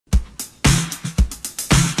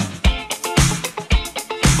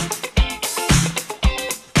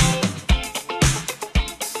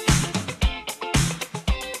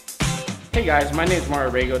Hey guys, my name is Mario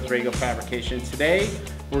Rago with Rago Fabrication. Today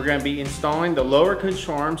we're going to be installing the lower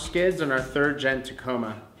control arm skids on our 3rd gen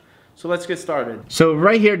Tacoma. So let's get started. So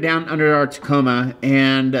right here down under our Tacoma,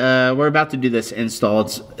 and we're about to do this install.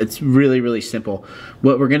 It's really simple.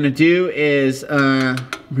 What we're going to do is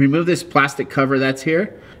remove this plastic cover that's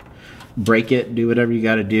here. Break it, do whatever you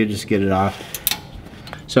got to do, just get it off.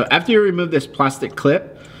 So after you remove this plastic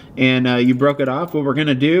clip and you broke it off, what we're going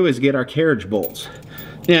to do is get our carriage bolts.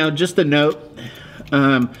 Now, just a note,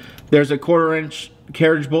 there's a 1/4 inch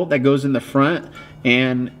carriage bolt that goes in the front,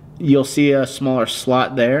 and you'll see a smaller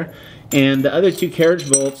slot there. And the other 2 carriage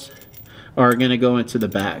bolts are going to go into the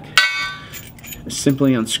back.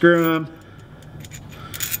 Simply unscrew them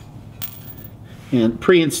and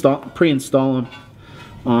pre-install them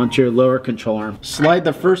onto your lower control arm. Slide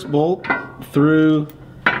the first bolt through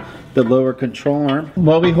the lower control arm.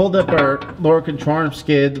 While we hold up our lower control arm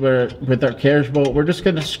skid with our carriage bolt, we're just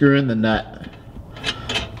going to screw in the nut.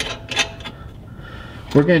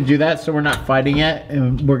 We're going to do that so we're not fighting it,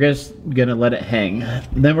 and we're just going to let it hang.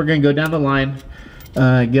 Then we're going to go down the line,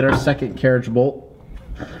 get our second carriage bolt.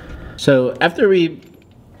 So after we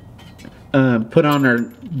put on our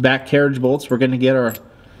back carriage bolts, we're going to get our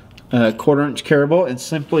 1/4 inch carriage bolt and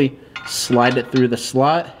simply slide it through the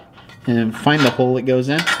slot and find the hole it goes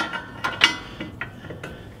in.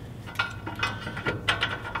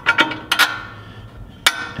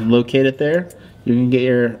 And locate it there. You can get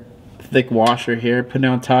your thick washer here, put it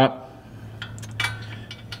on top,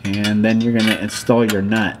 and then you're going to install your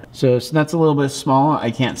nut. So this nut's a little bit small, I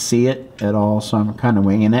can't see it at all, so I'm kind of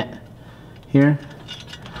winging it here.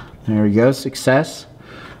 There we go, success.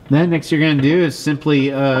 Then next you're going to do is simply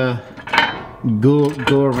go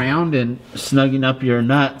around and snugging up your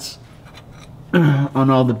nuts on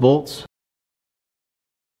all the bolts.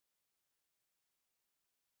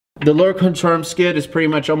 The lower control arm skid is pretty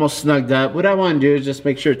much almost snugged up. What I want to do is just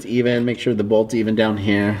make sure it's even, make sure the bolt's even down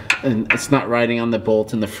here, and it's not riding on the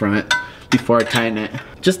bolt in the front before I tighten it.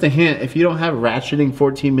 Just a hint, if you don't have a ratcheting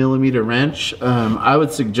 14mm wrench, I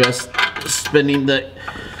would suggest spending the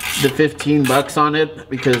 15 bucks on it,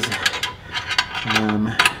 because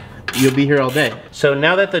you'll be here all day. So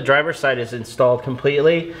now that the driver's side is installed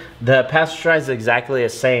completely, the passenger side is exactly the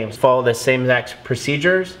same. Follow the same exact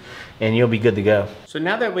procedures and you'll be good to go. So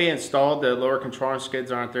now that we installed the lower control arm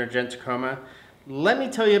skids on our 3rd gen Tacoma, let me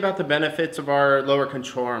tell you about the benefits of our lower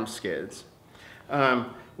control arm skids.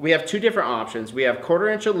 We have 2 different options. We have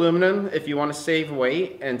 1/4 inch aluminum if you want to save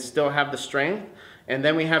weight and still have the strength, and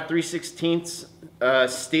then we have 3/16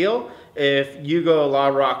 steel if you go a lot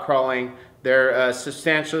of rock crawling. They're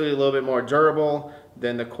substantially a little bit more durable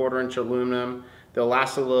than the 1/4 inch aluminum. They'll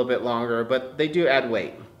last a little bit longer, but they do add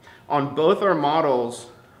weight. On both our models,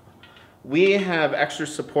 we have extra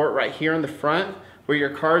support right here in the front where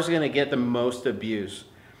your car is going to get the most abuse.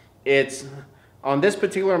 It's on this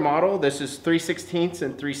particular model, this is 3/16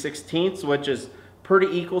 and 3/16, which is pretty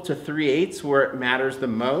equal to 3/8 where it matters the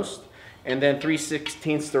most, and then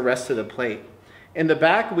 3/16 the rest of the plate. In the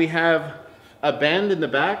back, we have a bend in the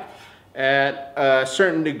back at a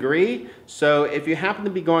certain degree, so if you happen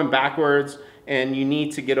to be going backwards and you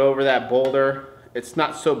need to get over that boulder, it's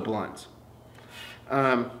not so blunt.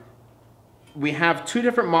 We have 2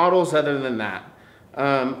 different models other than that.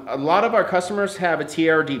 A lot of our customers have a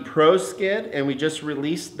TRD Pro skid, and we just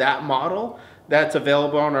released that model that's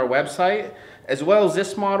available on our website, as well as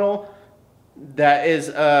this model that is,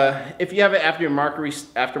 if you have an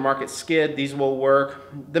aftermarket skid, these will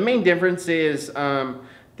work. The main difference is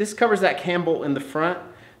this covers that cam bolt in the front.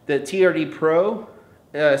 The TRD Pro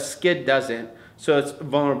skid doesn't, so it's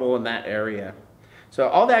vulnerable in that area. So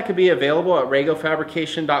all that could be available at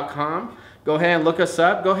ragofabrication.com. Go ahead and look us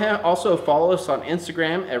up. Go ahead and also follow us on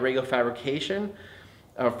Instagram at Rago Fabrication,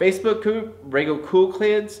 our Facebook group, Rago Cool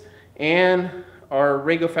Kids, and our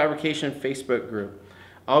Rago Fabrication Facebook group.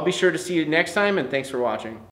 I'll be sure to see you next time, and thanks for watching.